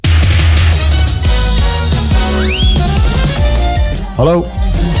Hallo.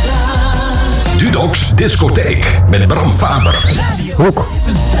 Dudok'S discotheek met Bram Faber. Hoek.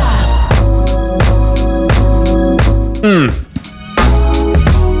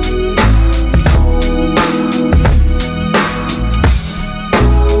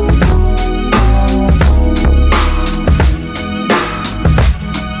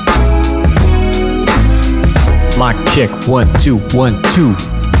 Mic check, 1, 2, 1, 2.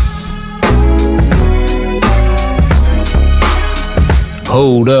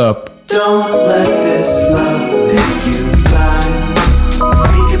 Hold up. Don't let this love make you blind.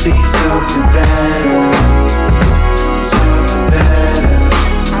 We could be something better, something better.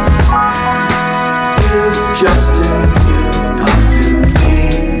 You just do you, I'll do me.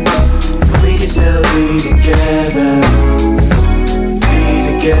 And we can still be together, be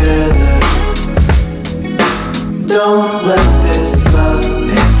together. Don't let this love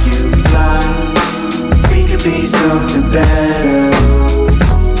make you blind. We could be something better,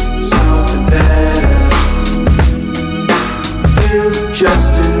 something better. You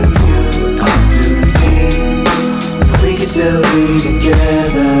just do you, I'll do me. And we can still be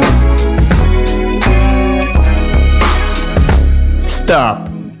together. Stop.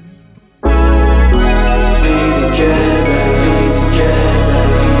 Be together, be together,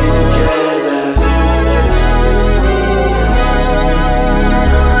 be together.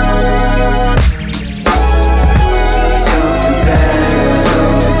 Something better,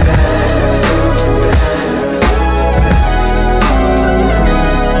 something better, something better, something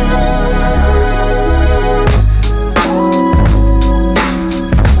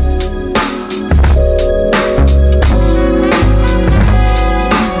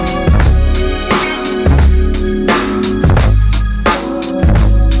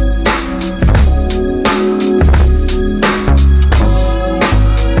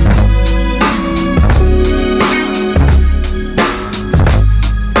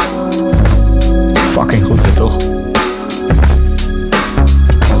Fucking goed dit, toch?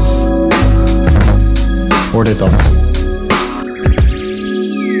 Hoor dit dan.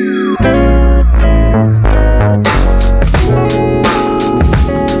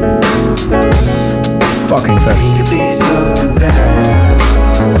 Fucking vet. could be something better.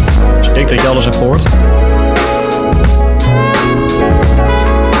 Dus ik denk dat je alles hebt gehoord. We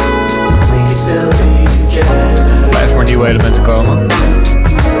can still be together. Blijf maar nieuwe elementen komen.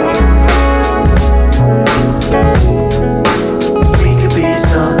 We could be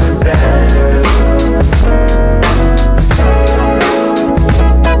something better.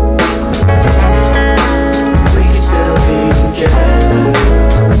 We can still be together.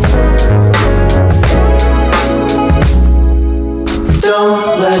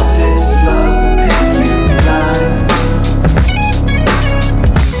 Don't let this love make you blind.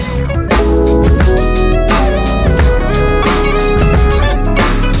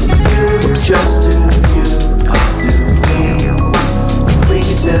 You just do you, I'll do me. We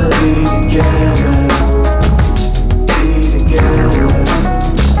can still be together. Be together.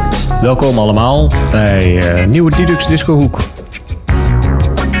 Welkom allemaal bij nieuwe Dudok'S Disco Hoek.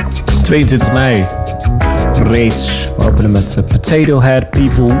 22 mei. Reeds. We openen met Potato Head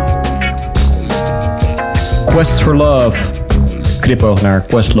People. Quest for Love. Knipoog naar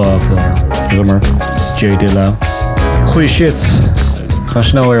Questlove. Drummer. J Dilla. Goeie shit. We gaan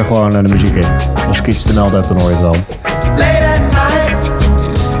snel weer gewoon naar de muziek in. Als ik iets te melden heb, dan hoor je het wel. Late at night,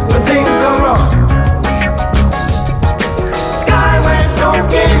 when things go wrong, sky went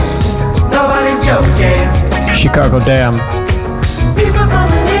soaking, nobody's joking. Chicago Dam. People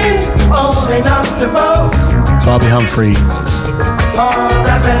coming in, old enough to vote, Bobby Humphrey. all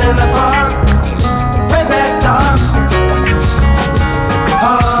rapping in the park, with their start.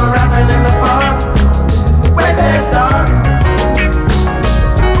 All rapping in the park, with their start.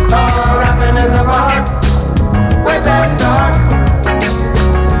 All rapping in the park, with their start.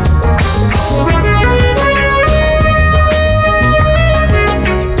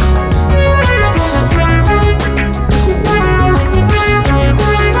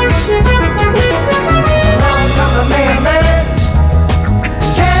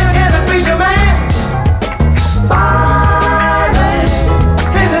 Can't get a preacher man.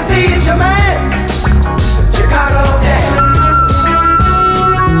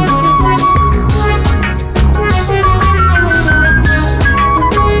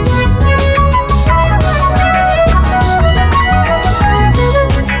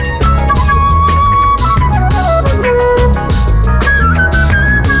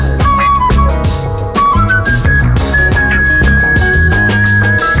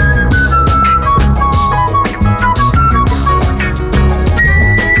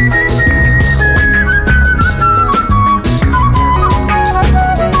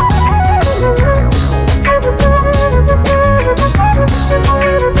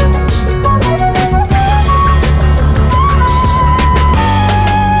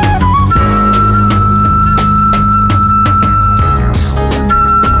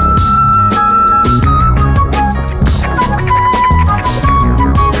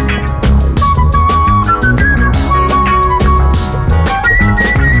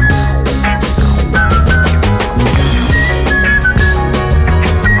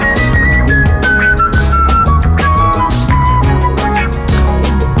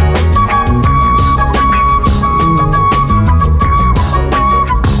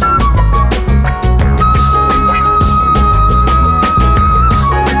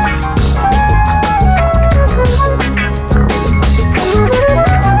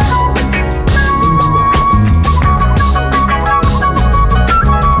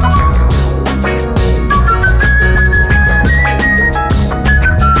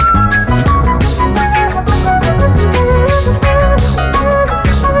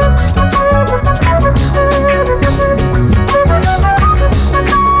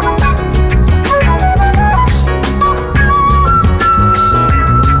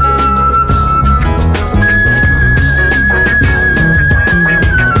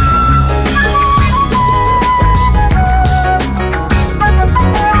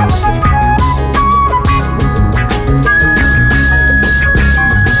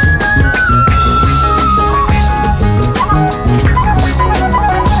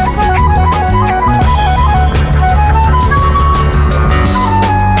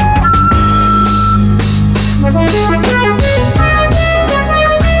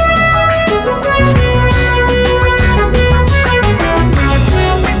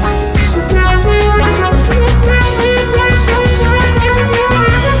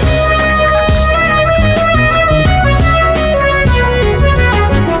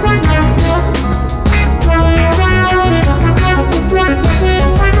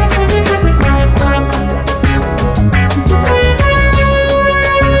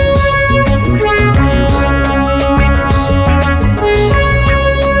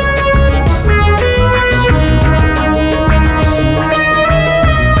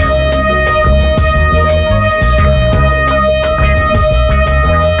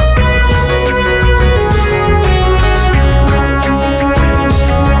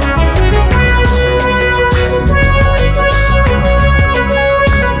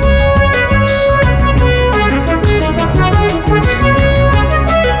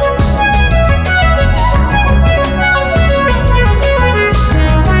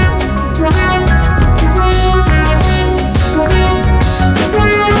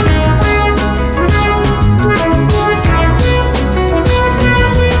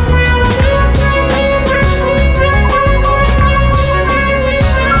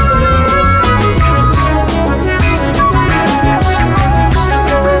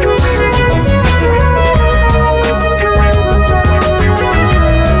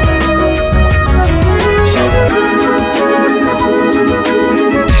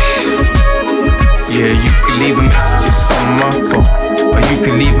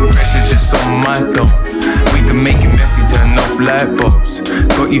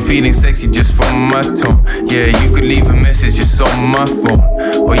 Got you feeling sexy just from my tone. Yeah, you could leave a message just on my phone,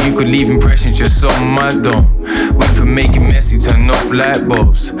 or you could leave impressions just on my dome. We could make it messy, turn off light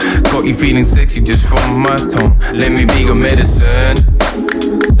bulbs. Got you feeling sexy just from my tone. Let me be your medicine.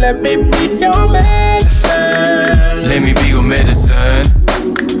 Let me be your medicine. Let me be your medicine.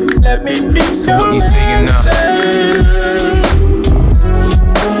 Let me be So your what you singing now? medicine.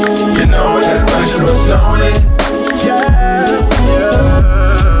 You know that question was loaded. Yeah, yeah.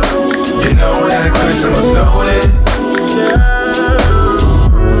 You know that question was loaded. Yeah.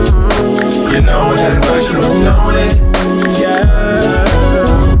 You know that question was loaded. Yeah.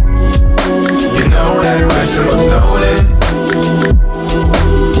 You know that question was loaded.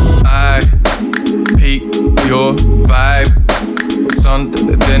 I peek your vibe. Sun to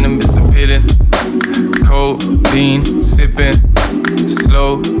the denim is appealing. Codeine sipping.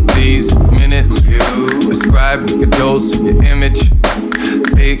 Slow these minutes. You ascribe a dose of your image.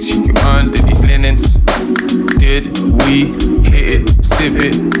 Picture you under these linens. Did we hit it, sip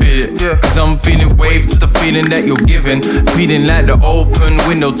it, bit it? Cause I'm feeling waves to the feeling that you're giving. Feeling like the open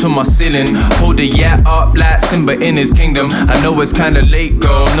window to my ceiling. Hold the yacht up like Simba in his kingdom. I know it's kinda late,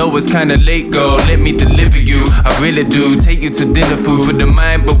 girl. Know it's kinda late, girl. Let me deliver you, I really do. Take you to dinner food for the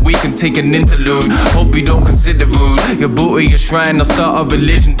mind, but we can take an interlude. Hope you don't consider rude. Your booty, your shrine, I'll start a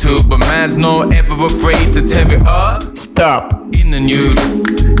religion too. But man's not ever afraid to tear it up. Stop. In the nude,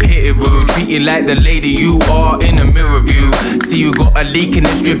 hit it rude. Treat you like the lady you are in a mirror view. See you got a leak and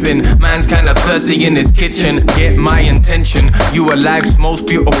it's dripping. Man's kinda thirsty in his kitchen. Get my intention. You are life's most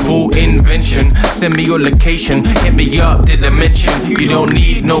beautiful invention. Send me your location, hit me up, did I mention? You don't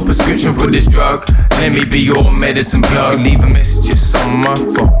need no prescription for this drug. Let me be your medicine plug. You can leave a message just on my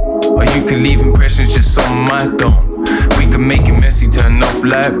phone, or you can leave impressions just on my dome. We can make it messy, turn off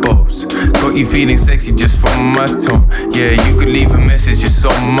light bulbs. Got you feeling sexy just from my tone. Yeah, you could leave a message just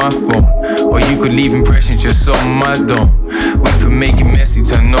on my phone, or you could leave impressions just on my dome. We could make it messy,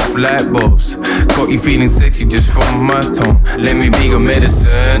 turn off light bulbs. Got you feeling sexy just from my tone. Let me be your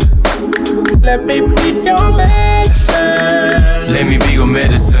medicine. Let me be your medicine. Let me be your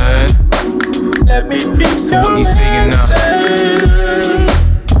medicine. Let me be So your what you singing now? medicine.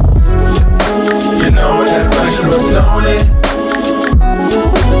 You know that question was loaded.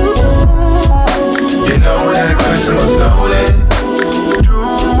 You know that question was loaded.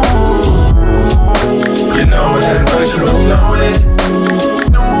 You know that question was loaded.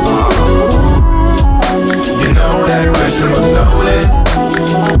 You know that question was loaded.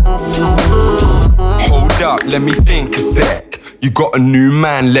 Hold up, let me think a sec. You got a new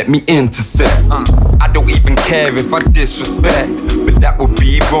man, let me intercept. I don't even care if I disrespect, but that would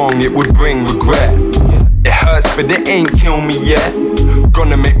be wrong, it would bring regret. It hurts, but it ain't kill me yet.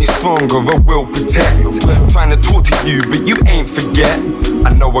 Gonna make me stronger, I will protect. Trying to talk to you, but you ain't forget. I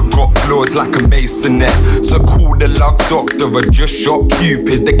know I got flaws like a masonette, so call the love doctor, I just shot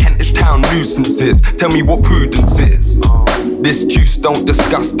Cupid. The Kentish town nuisances, tell me what prudence is. This juice don't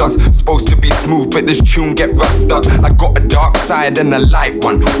disgust us. Supposed to be smooth, but this tune get roughed up. I got a dark side and a light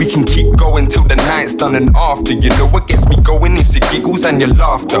one. We can keep going till the night's done, and after, you know what gets me going is your giggles and your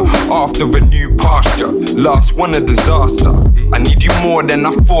laughter. After a new pasture, last one a disaster. I need you more than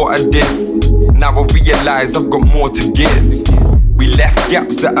I thought I did. Now I realize I've got more to give. We left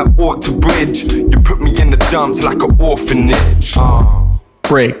gaps that I ought to bridge. You put me in the dumps like an orphanage.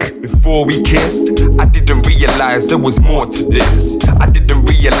 Break. Before we kissed, I didn't realize there was more to this. I didn't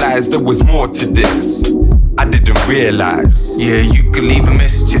realize there was more to this. I didn't realize. Yeah, you could leave a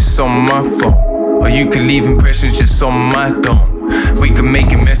message just on my phone, or you could leave impressions just on my dome. We could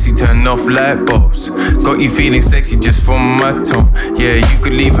make it messy, turn off light bulbs. Got you feeling sexy just from my tone. Yeah, you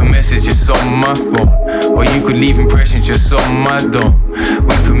could leave a message just on my phone, or you could leave impressions just on my dome.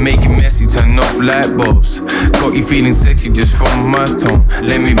 We could make it messy, turn off light bulbs. Got you feeling sexy just from my tone.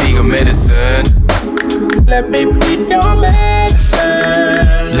 Let me be your medicine. Let me be your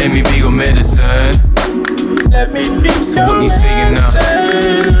medicine. Let me be your medicine. Let me be So your what you singing now?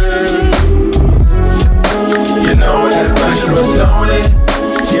 medicine. You know that question was loaded.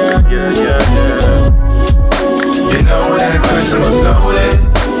 Yeah, yeah, yeah, yeah. You know that question was loaded.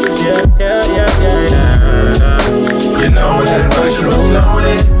 Yeah, yeah, yeah, yeah, yeah. You know that question was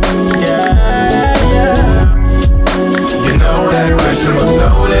loaded. Yeah, yeah. You know that question was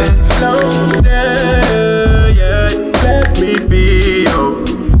loaded. Loaded, yeah. Let me be your,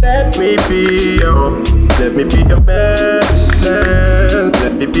 let me be your, let me be your medicine.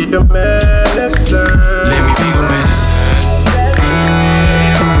 Let me be your medicine. Let me be your medicine.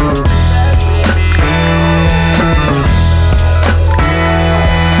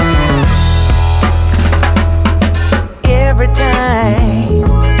 Every time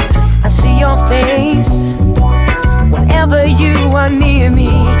are near me,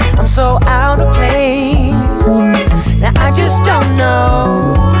 I'm so out of place. Now I just don't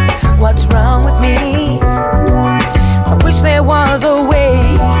know what's wrong with me. I wish there was a way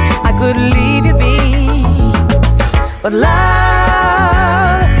I could leave you be. But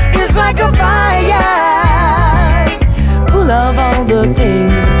love is like a fire, full of all the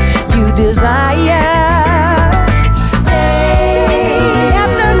things you desire.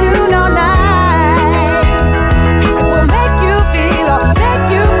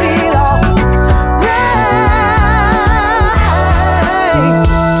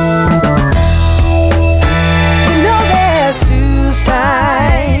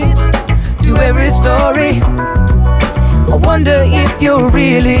 Story. I wonder if you're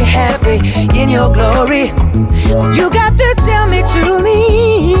really happy in your glory. You got to tell me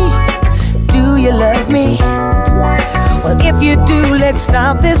truly, do you love me? Well, if you do, let's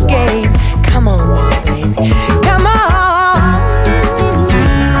stop this game. Come on now, baby. Come on.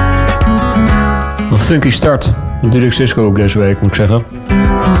 Een funky start. Dudok'S disco ook deze week, moet ik zeggen.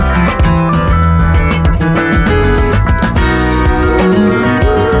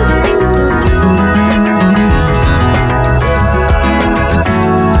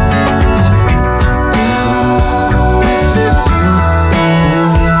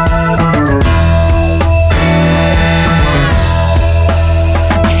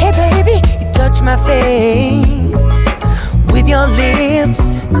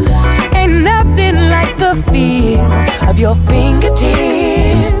 Of your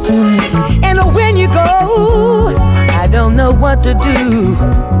fingertips. And when you go, I don't know what to do,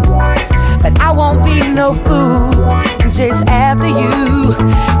 but I won't be no fool and chase after you.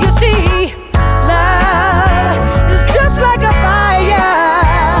 You see, love is just like a fire,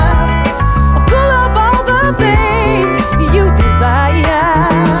 full of all the things you desire.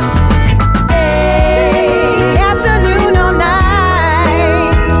 Day, afternoon or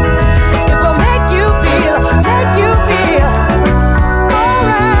night, it will make you feel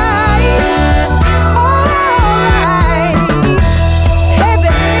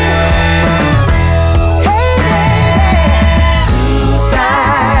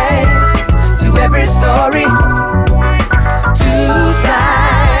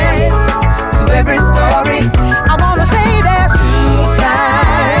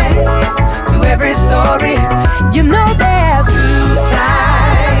you know there's two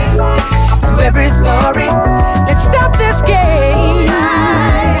sides to every story. Let's stop this game.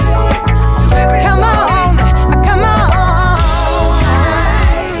 Come on, come on.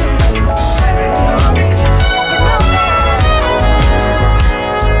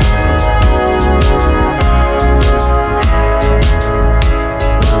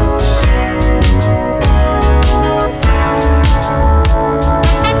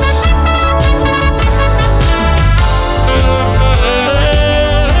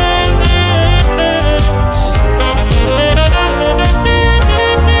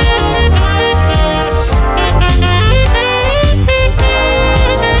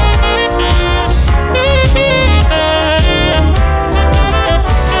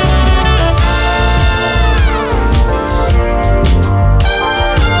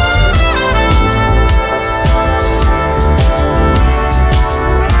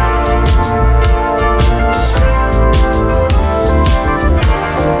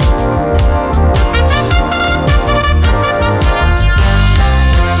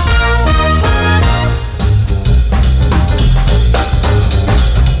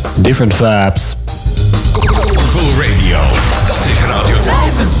 Different vibes. Cool Radio. Dat is Radio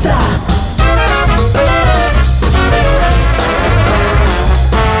Duivenstraat.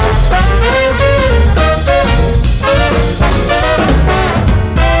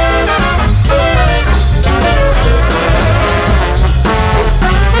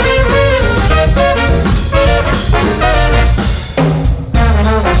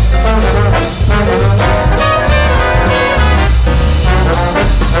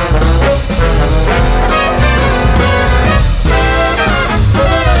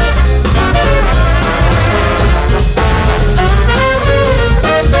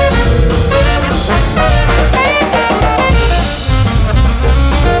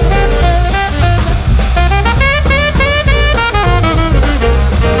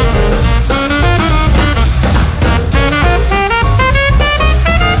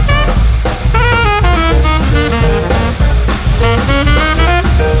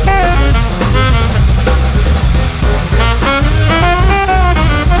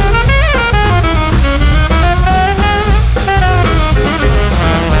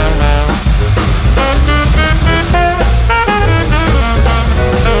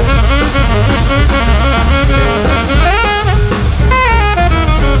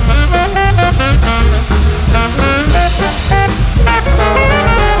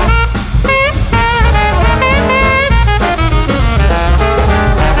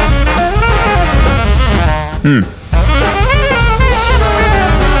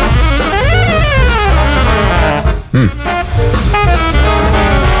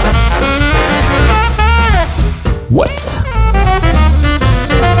 What?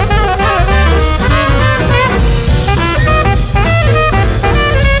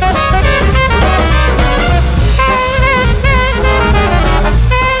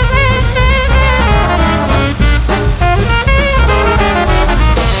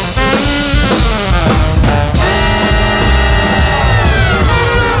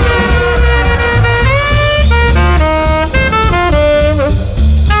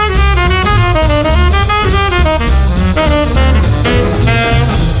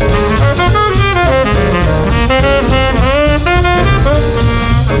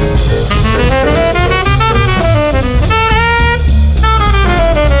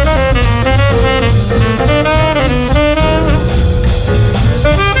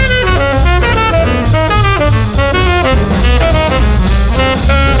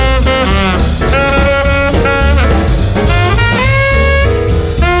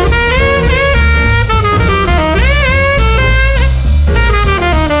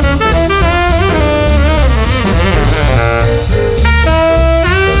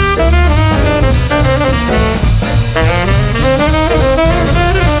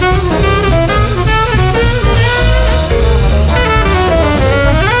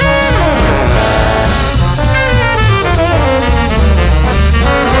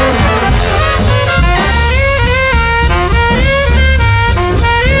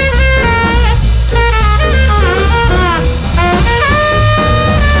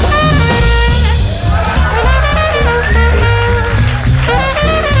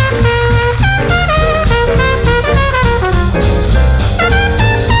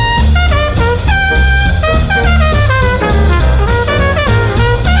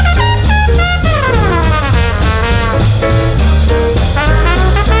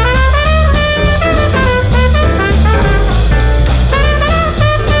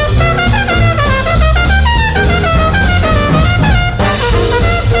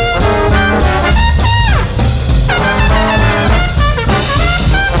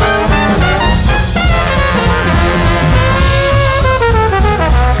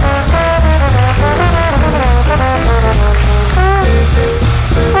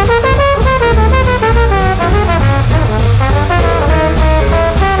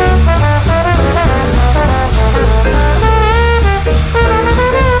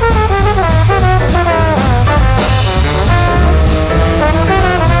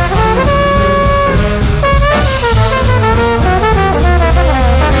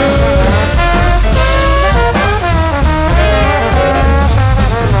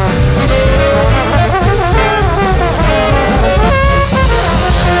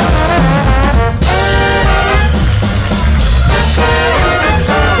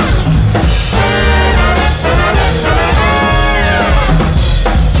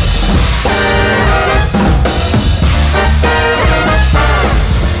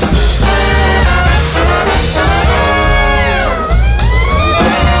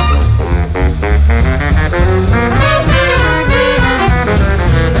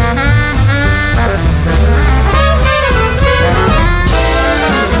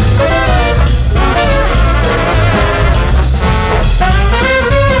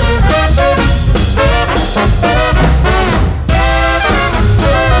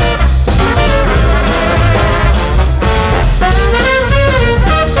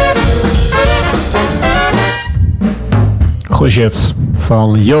 Goeie shit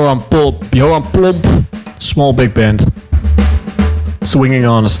van Johan Plomp, Small Big Band. Swinging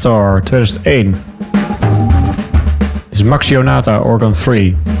on a Star, 2001. Is Max Jonata, Organ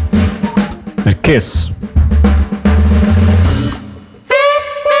Free. Met Kiss.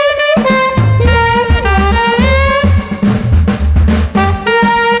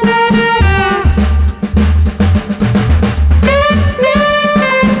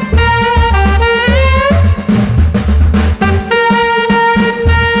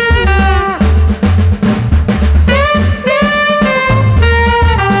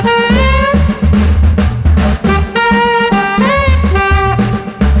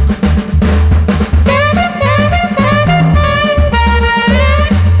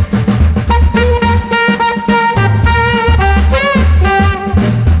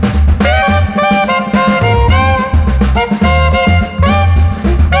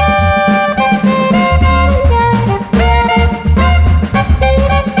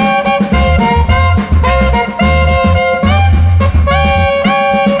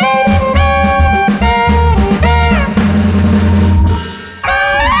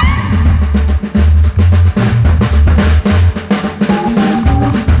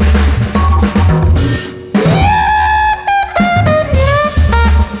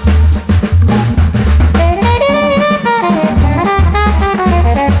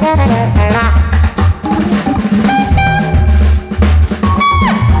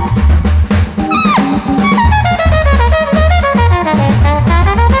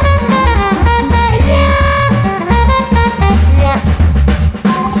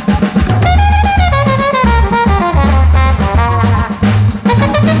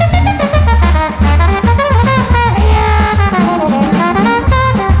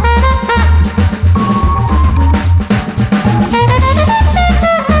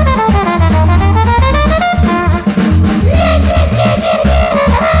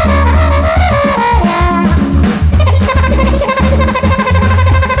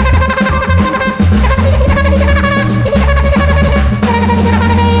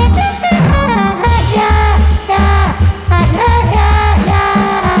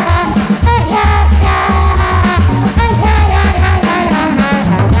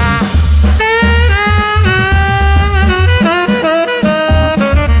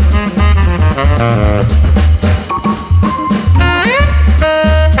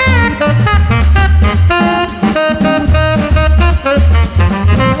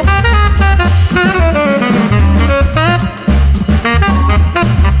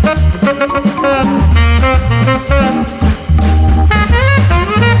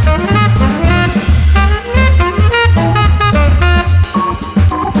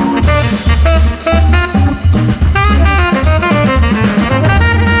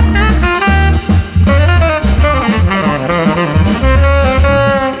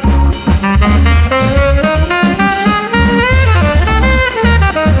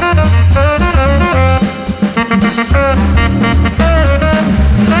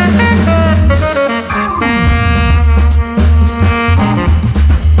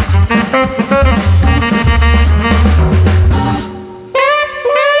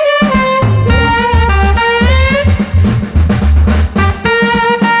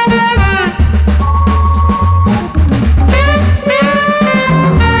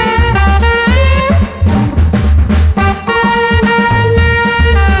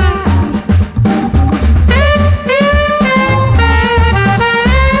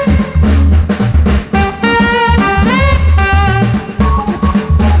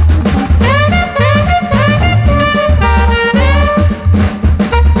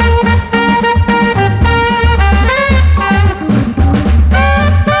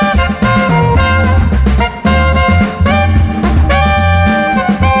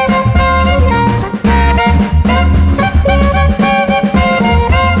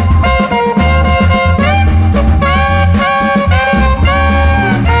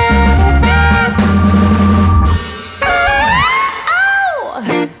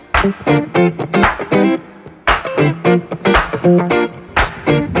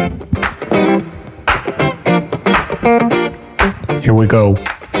 Here we go.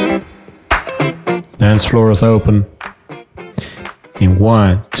 Dance floor is open. In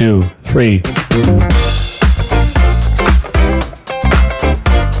 1, 2, 3.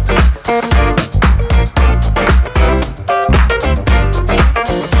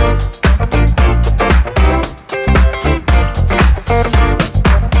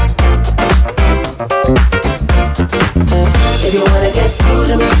 If you wanna get through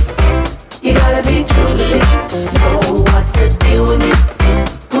to me, you gotta be true to me. Know what's the deal with me?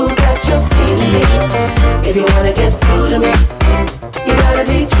 Prove that you're feeling me. If you wanna get through to me, you gotta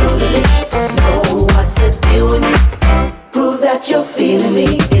be true to me. Know what's the deal with me? Prove that you're feeling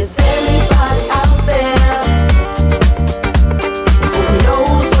me. Is anybody out there who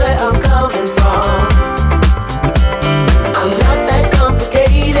knows where I'm coming from? I'm not that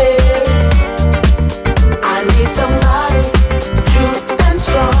complicated. I need somebody true and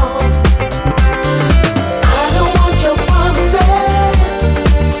strong. I don't want your promises,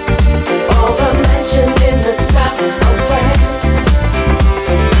 all the mention in the south of France.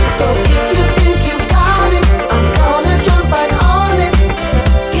 So if you think you got it, I'm gonna jump right on it.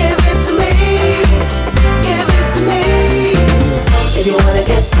 Give it to me, give it to me. If you wanna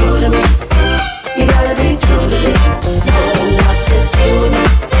get through to me, you gotta be true to me. Know what's the deal with me?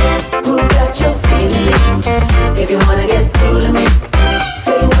 Prove that you're feeling me. If you wanna get through to me,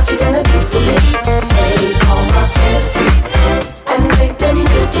 say what you gonna do for me. Take all my fantasies and make them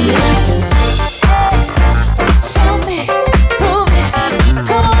real for me. Show me, prove it,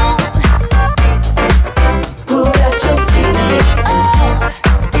 come on. Prove that you're feeling me.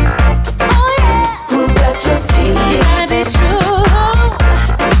 Oh yeah. Prove that you're feeling me. You gotta be true.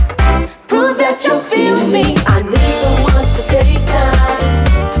 Prove that you're feeling me. I need someone to take time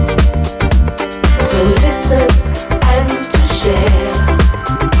to listen and to share.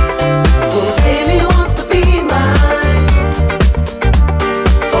 Who really wants to be mine?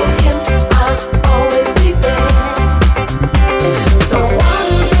 For him, I'll always be there. Someone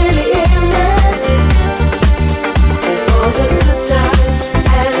who's really in it for the good times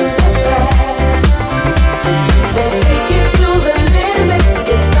and the bad. Let's take it to the limit.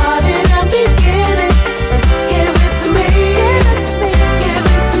 Get started and begin it. Give it to me. Give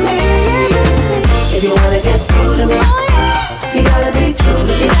it to me. If you wanna get through to me, you gotta be true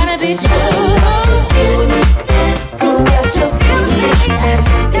to me. You gotta be true. Deal with me. Prove that you're feeling me.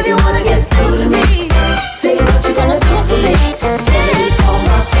 If you wanna get through to me, say what you gonna do for me. Take all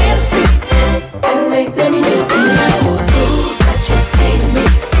my fantasies and make them real for me. Prove that you're feeling me.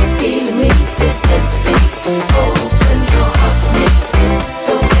 Feeling me. It's meant to be. Open your heart to me,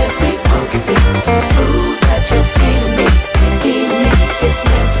 so everyone can see. Prove that you're feeling me. Feeling me. It's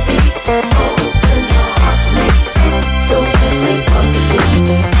meant to be. Open your heart to me, so everyone can see.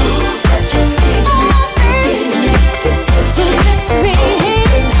 Prove that you're feeling me. Feeling me. It's meant to be.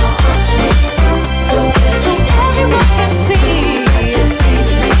 Open your heart to me, so everyone can see. That you're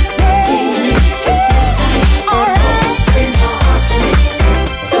feeling me. Feeling me. It's meant to be. Open your heart to me,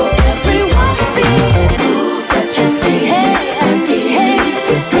 so everyone can see. Prove that you're feeling me.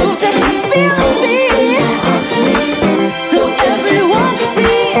 It's prove that you're feeling me. Heart to me, so everyone can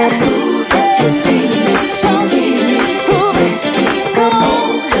see. Prove that you're feeling me. Show me, prove it. Come on,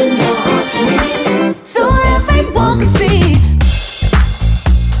 open your heart to me, so everyone can see.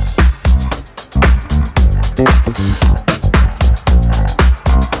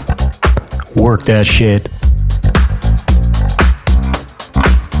 Work that shit.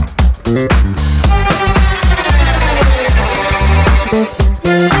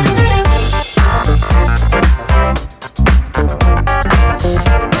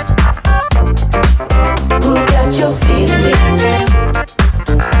 Prove that you're feeling me.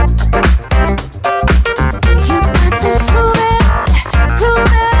 You got to prove it,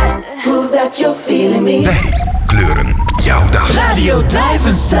 prove it. Prove that you're feeling me. Wij kleuren jouw dag. Radio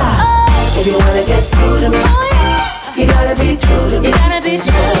Duivenstraat. If you wanna get through to me, you gotta be true to me. You gotta be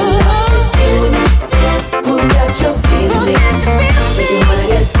true. Prove that you're feeling me. If you wanna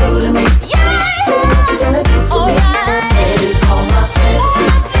get through to me, say what you gonna do for me. Take all my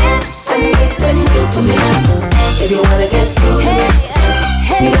fantasies and make them real for me. If you wanna get through to me,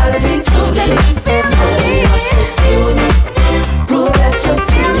 you gotta be true to me. Prove that you're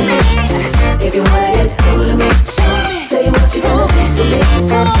feeling me. If you wanna get through to me, say what you gonna do for me.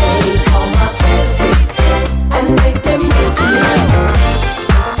 Take all my fantasies and make them real for me.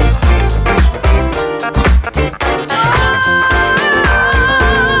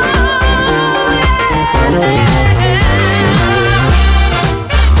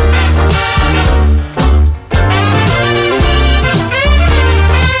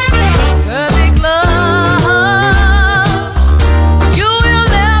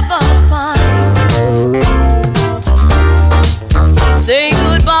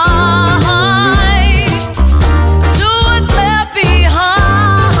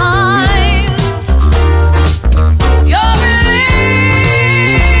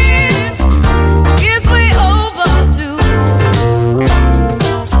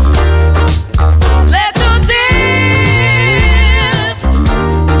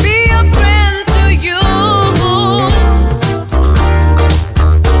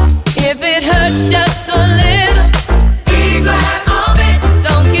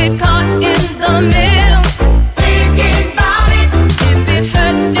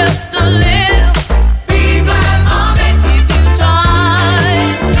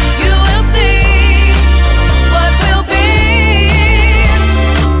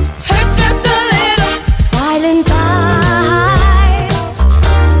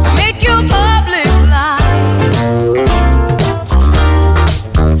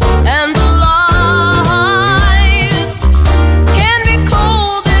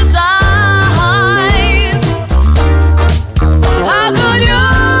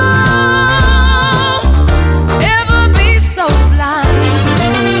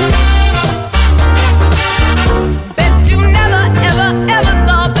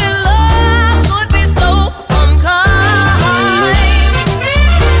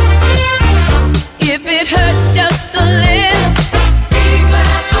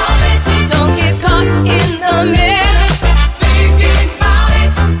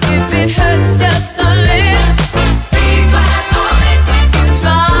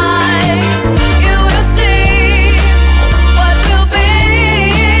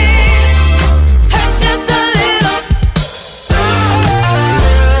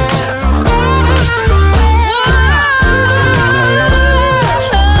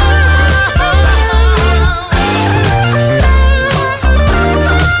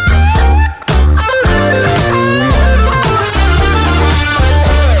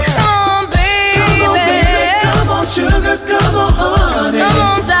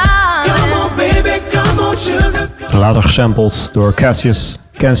 Later gesampled door Cassius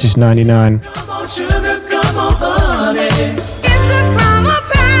 99. Come on, sugar, come on, honey. It's a crime of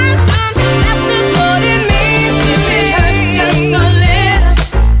passion. That's just what it means. If it hurts just a little,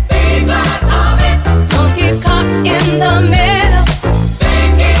 be glad of it. Don't get caught in the middle,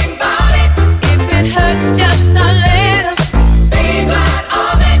 thinking about it. If it hurts just a little, be glad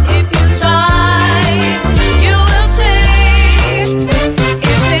of it. If you try, you will see. If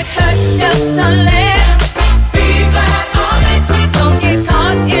it hurts just a little, be glad of it. Don't get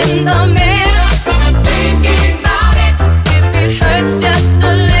caught in the middle, thinking about it. If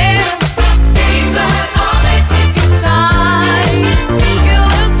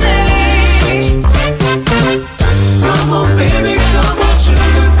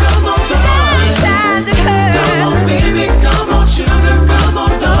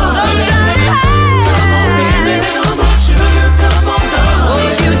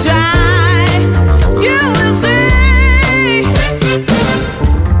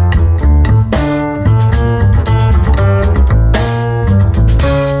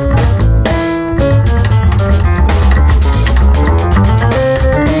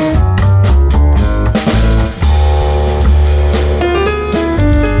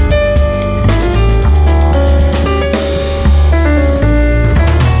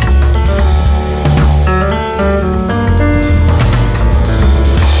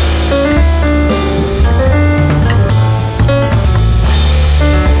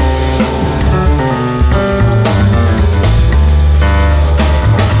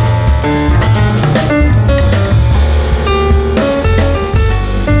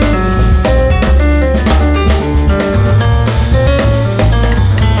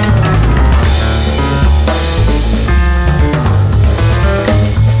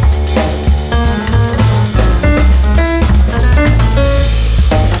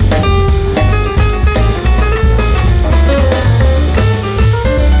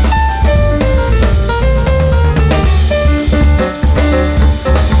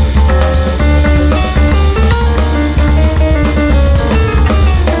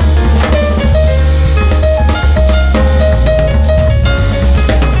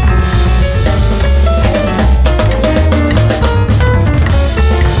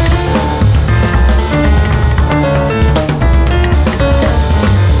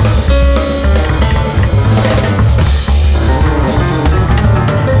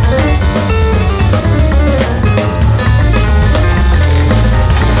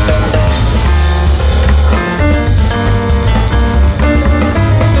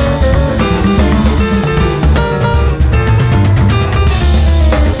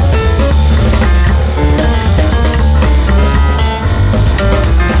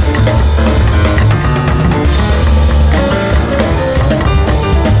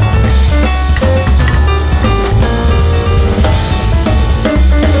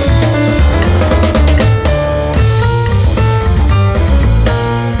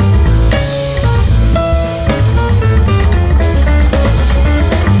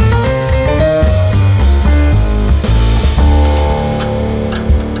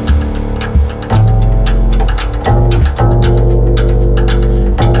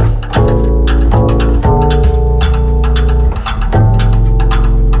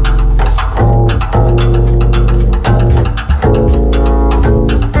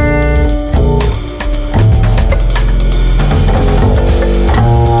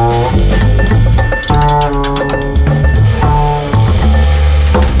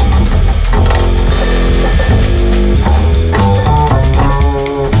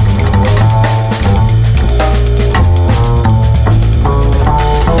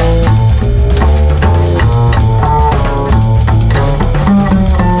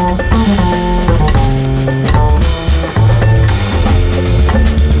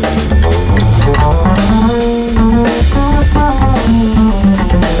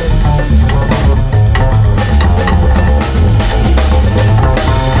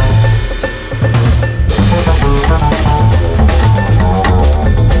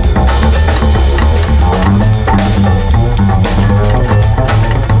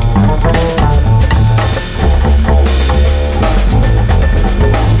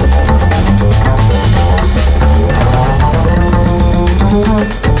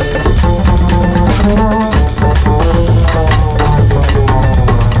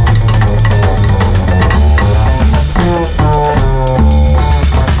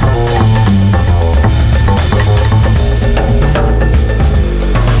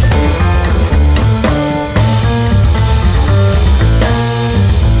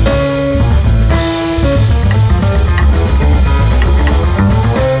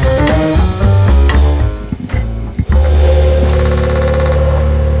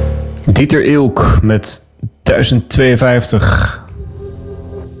Dieter Ilk met 1052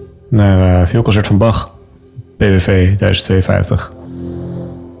 naar vioolconcert van Bach. BWV 1052.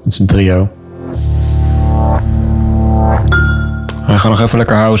 Dat is een trio. We gaan nog even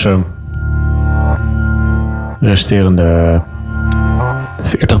lekker housen. Resterende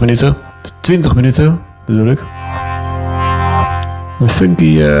 40 minuten. 20 minuten bedoel ik. Een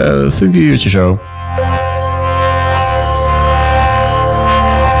funky uurtje zo.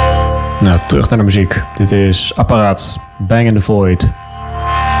 Nou, terug naar de muziek. Dit is Apparaat, Bang in the Void.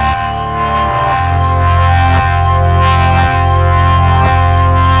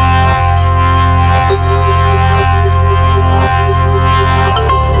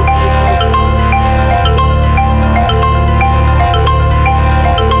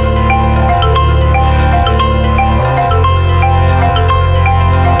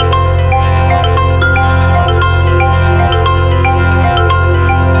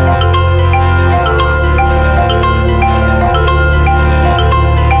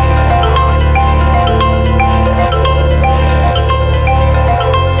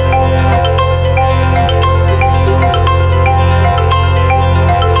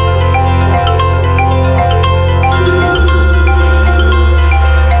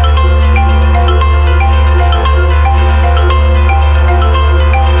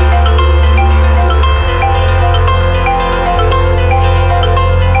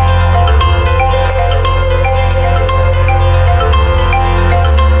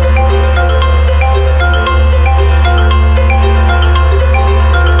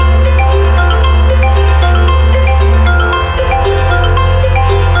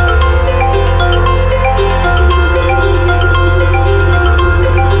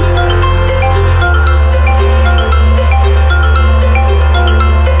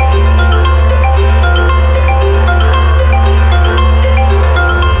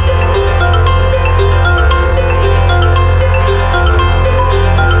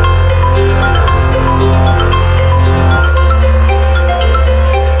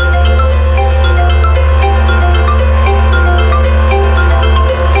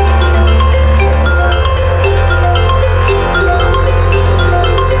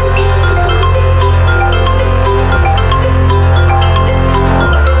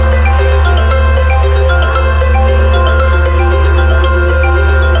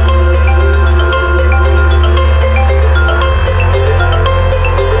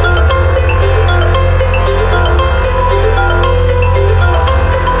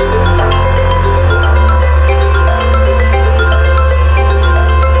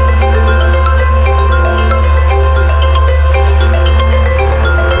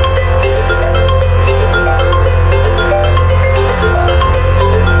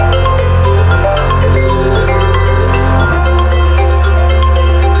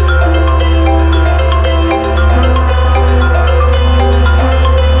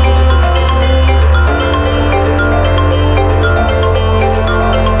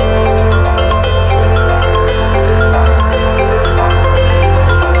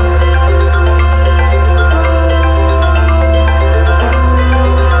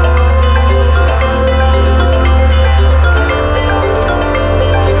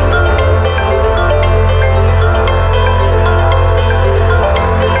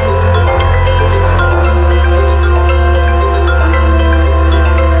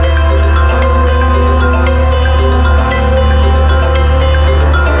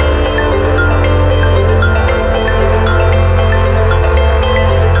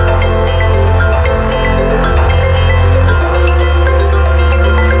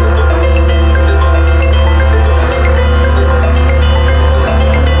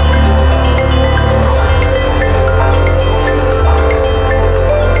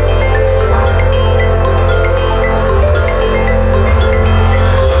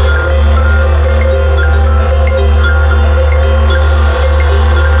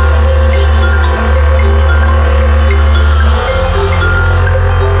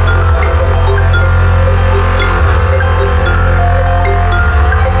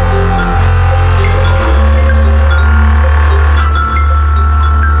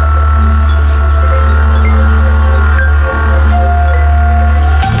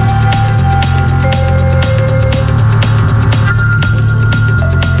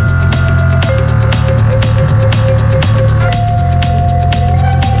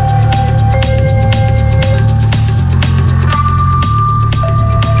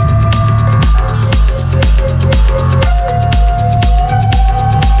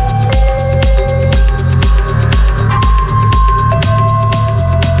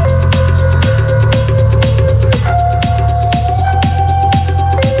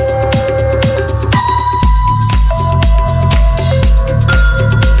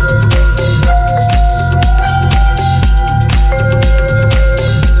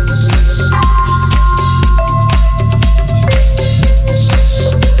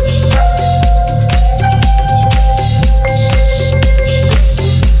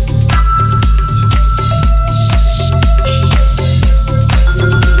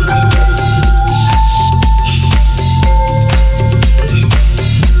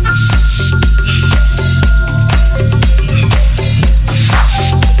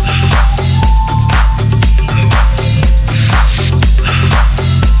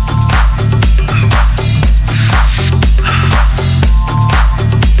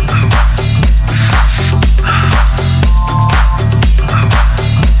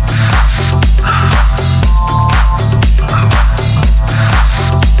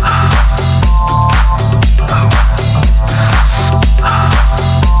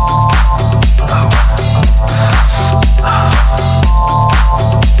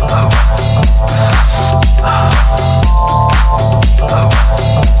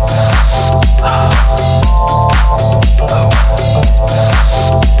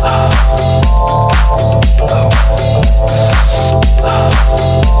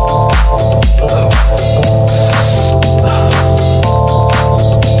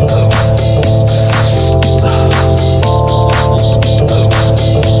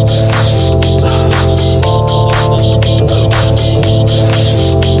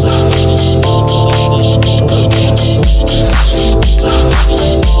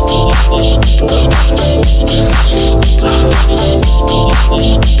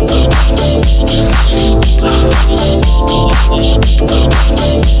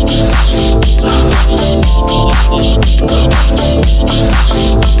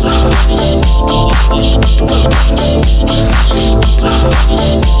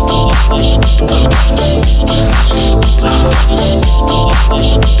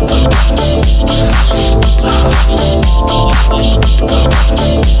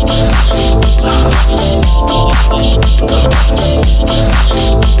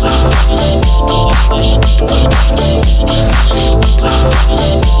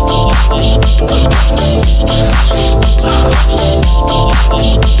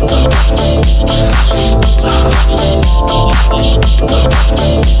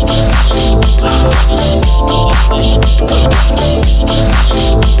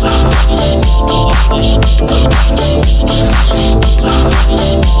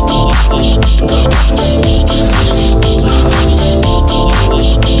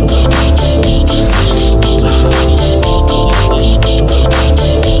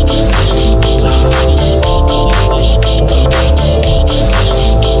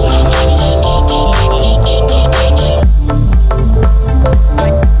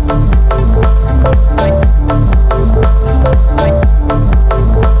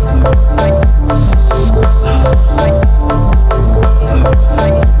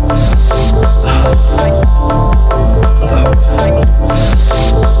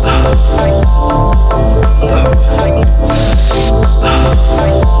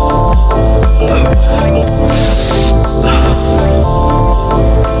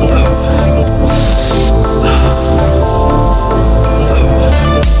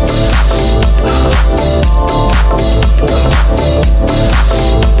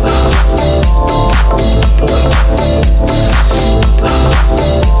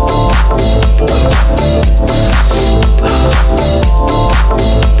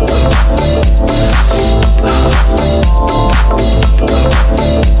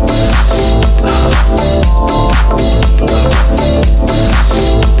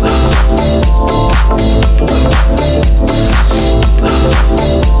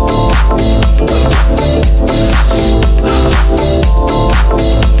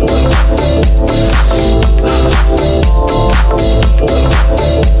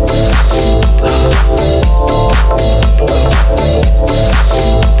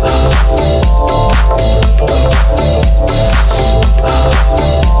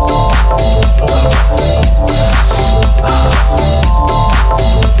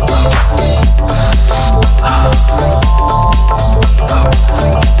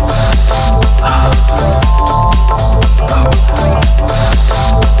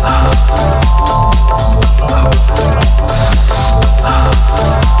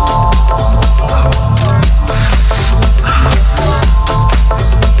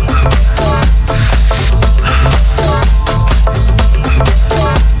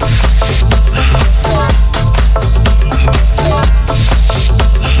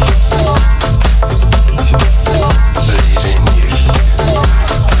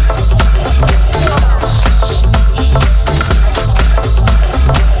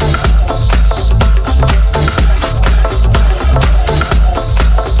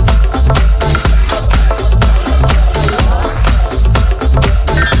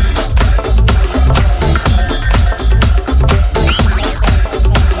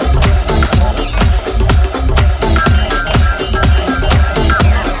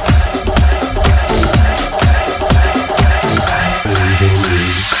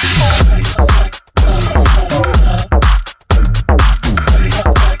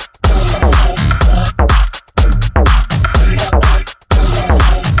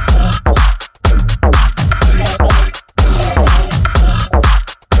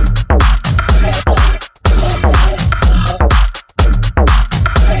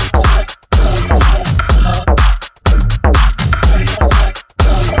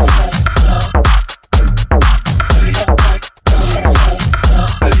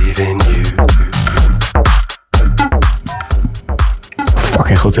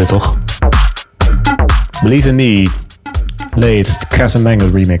 Fucking goed dit, toch? Believe in Me. Late, Casamanga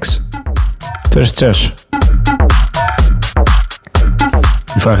remix. 2006.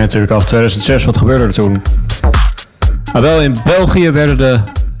 Je vraagt je natuurlijk af, 2006, wat gebeurde er toen? Maar wel, in België werden de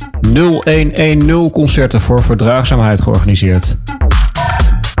 0110 concerten voor verdraagzaamheid georganiseerd.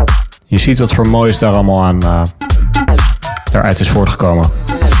 Je ziet wat voor moois daar allemaal aan daaruit is voortgekomen.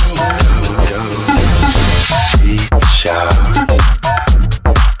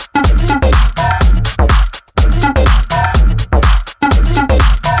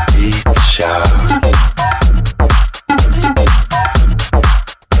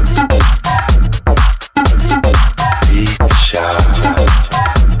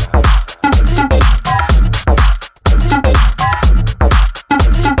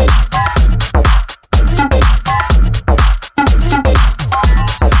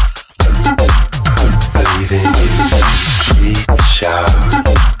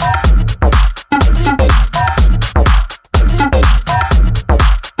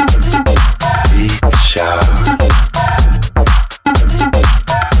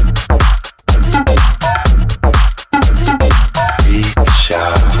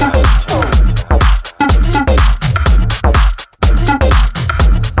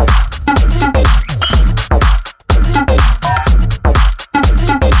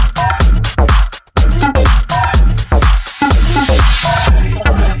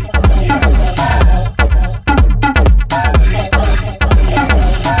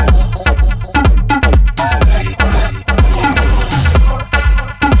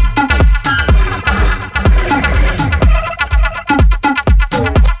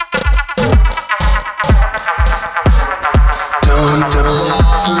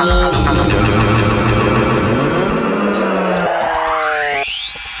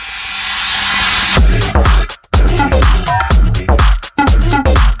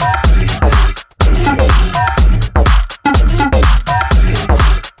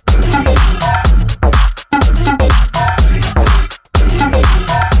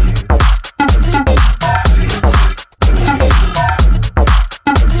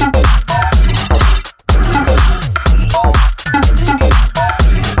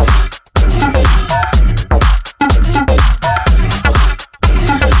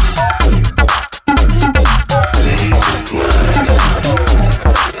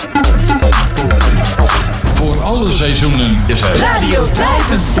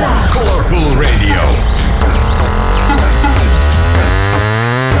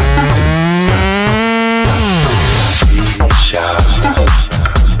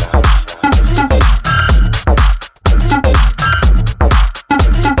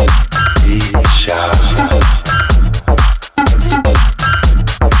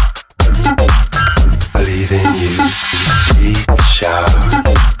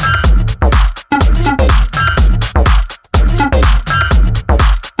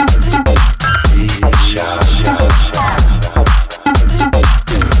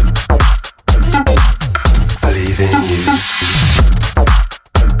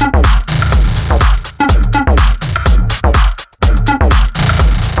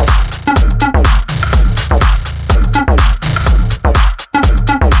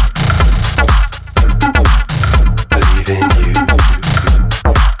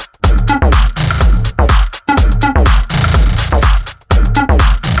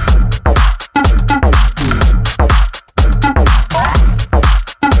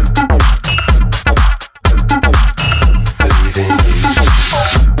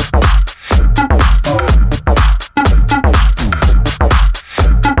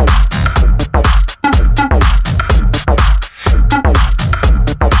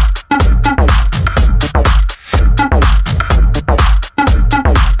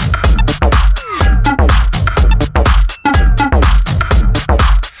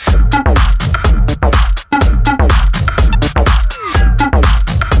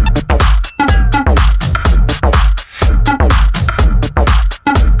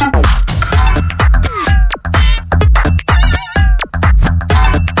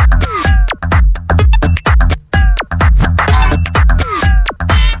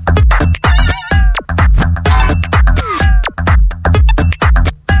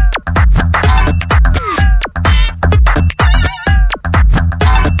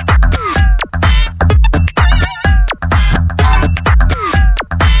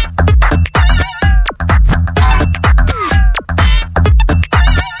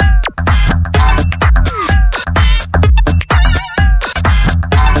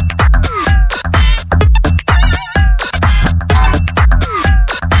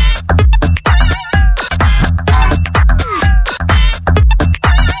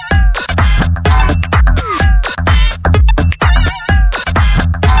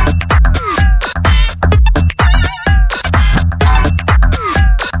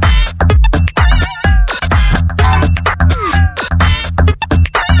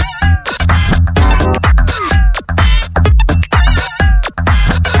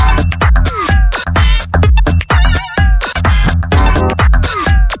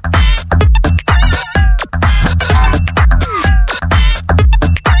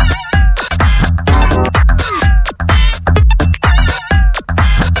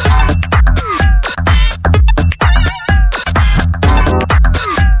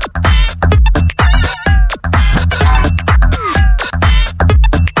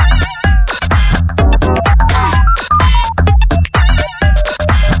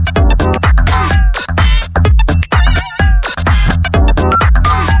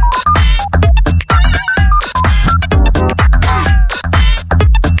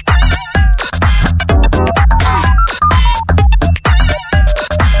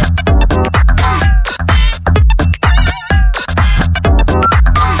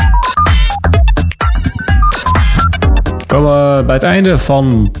 bij het einde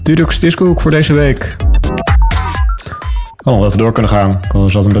van Dudok'S Disco Hoek voor deze week. Kan nog even door kunnen gaan. Er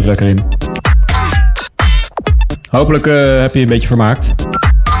zat een bed lekker in. Hopelijk heb je een beetje vermaakt.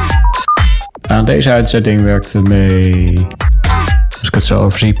 Aan deze uitzending werkte mee... Als ik het zo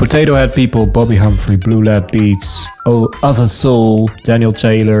overzie. Potato Head People, Bobby Humphrey, Blue Lab Beats, Oh Other Soul, Daniel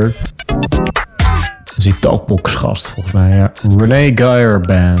Taylor. Dat is die Talkbox gast volgens mij, ja. René Geyer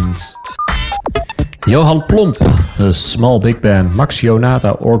Band. Johan Plomp, The Small Big Band. Max Jonata,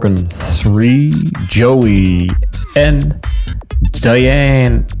 Organ 3, Joey en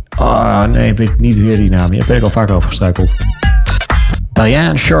Diane. Oh nee, ik weet niet weer die naam. Daar ben ik al vaker over gestruikeld.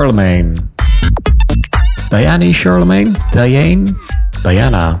 Diane Charlemagne. Diane Charlemagne?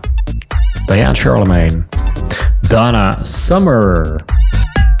 Diana Charlemagne. Dana Summer.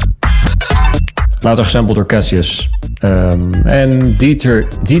 Later gesampled door Cassius. En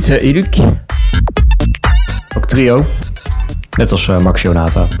Dieter Iluk. Ook trio. Net als Max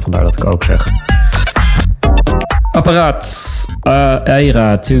Jonata. Vandaar dat ik ook zeg. Apparaat.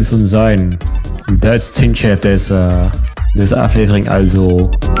 Eira te van zijn. Duits tintje heeft deze aflevering also.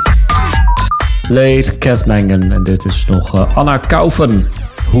 Late Kerstmengen. En dit is nog Anna Kaufen.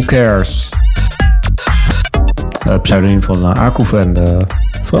 Who cares? Pseudoniem van Akuf en de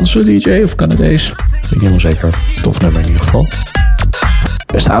Franse DJ of Canadees. Weet niet helemaal zeker. Tof nummer in ieder geval.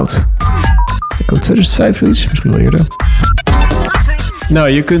 Best oud. Ik ook 2005 zoiets. Misschien wel eerder. Nou,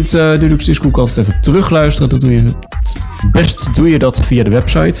 je kunt Dudok'S Disco Hoek altijd even terugluisteren. Dat doe je het best doe je dat via de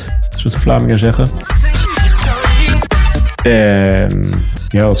website. Zoals de Vlamingen zeggen. En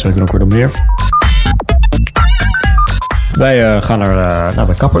ja, wat zeg ik dan ook weer nog meer? Wij gaan er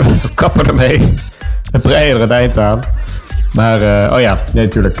bij kapper ermee. We breien er een eind aan. Maar, oh ja, nee,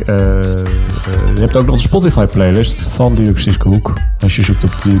 natuurlijk. Je hebt ook nog een Spotify playlist van Dudok'S Disco Hoek. Als je zoekt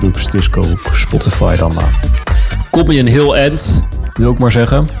op Dudok'S Disco Hoek Spotify, dan kom je een heel eind, wil ik maar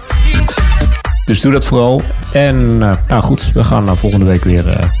zeggen. Dus doe dat vooral. En nou goed, we gaan volgende week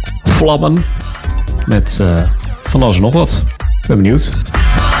weer vlammen. Met van alles en nog wat. Ik ben benieuwd.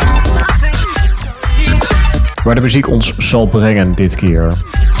 Waar de muziek ons zal brengen dit keer.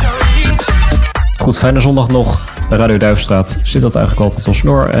 Goed, fijne zondag nog. Bij Radio Duifstraat zit dat eigenlijk altijd op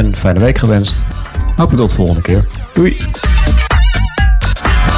snor. En fijne week gewenst. Hopelijk tot de volgende keer. Doei!